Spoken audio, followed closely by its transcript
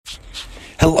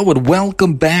Hello and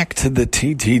welcome back to the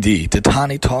TTD,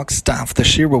 Tani Talks Daf, the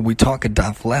shir where we talk a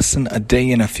daf lesson a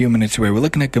day in a few minutes away. We're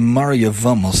looking at Gemara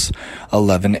Yevamos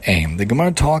 11a. The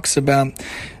Gemara talks about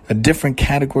a different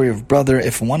category of brother.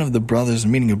 If one of the brothers,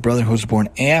 meaning a brother who was born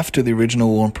after the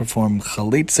original one, performed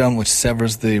chalitza, which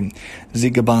severs the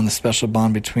ziga bond, the special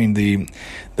bond between the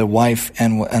wife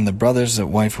and the brothers, a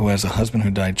wife who has a husband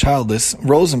who died childless,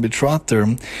 rose and betrothed her,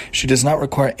 she does not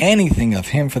require anything of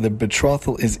him, for the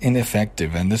betrothal is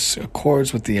ineffective. And this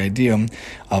accords with the idea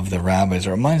of the rabbis.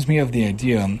 It reminds me of the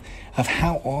idea of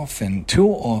how often,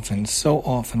 so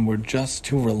often, we're just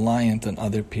too reliant on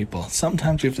other people.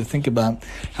 Sometimes we have to think about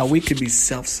how we could be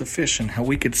self-sufficient, how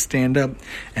we could stand up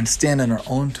and stand on our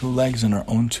own two legs and our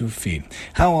own 2 feet.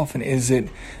 How often is it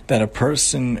that a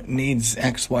person needs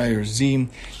X, Y, or Z,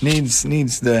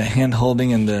 needs the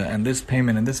hand-holding and this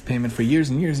payment for years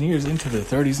and years and years, into their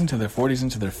 30s, into their 40s,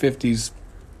 into their 50s.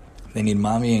 They need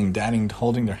mommy and daddy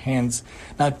holding their hands,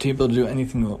 not able to do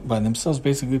anything by themselves,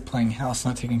 basically playing house,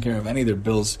 not taking care of any of their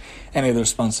bills, any of their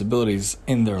responsibilities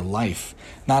in their life.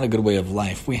 Not a good way of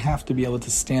life. We have to be able to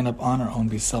stand up on our own,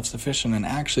 be self-sufficient, and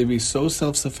actually be so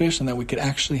self-sufficient that we could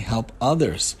actually help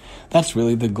others. That's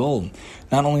really the goal.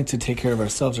 Not only to take care of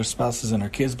ourselves, our spouses, and our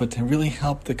kids, but to really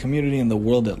help the community and the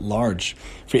world at large.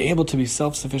 If you're able to be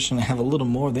self-sufficient and have a little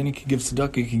more, then you could give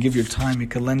tzedakah, you could give your time, you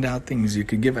could lend out things, you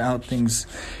could give out things,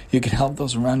 you could help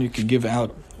those around you, could give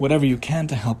out whatever you can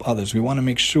to help others. We want to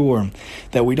make sure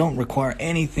that we don't require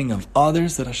anything of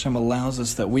others, that Hashem allows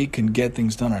us, that we can get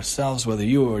things done ourselves, whether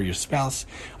you or your spouse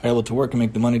are able to work and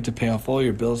make the money to pay off all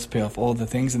your bills, to pay off all the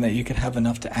things, and that you could have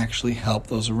enough to actually help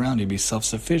those around you, be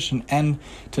self-sufficient, and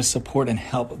to support and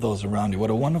help those around you. What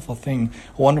a wonderful thing,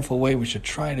 a wonderful way we should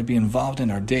try to be involved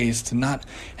in our days, to not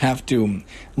have to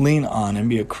lean on and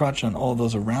be a crutch on all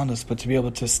those around us, but to be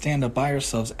able to stand up by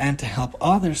ourselves and to help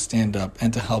others stand up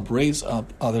and to help raise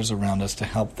up others around us, to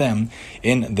help them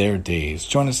in their days.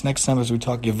 Join us next time as we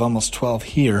talk Yevamos 12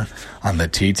 here on the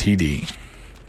TTD.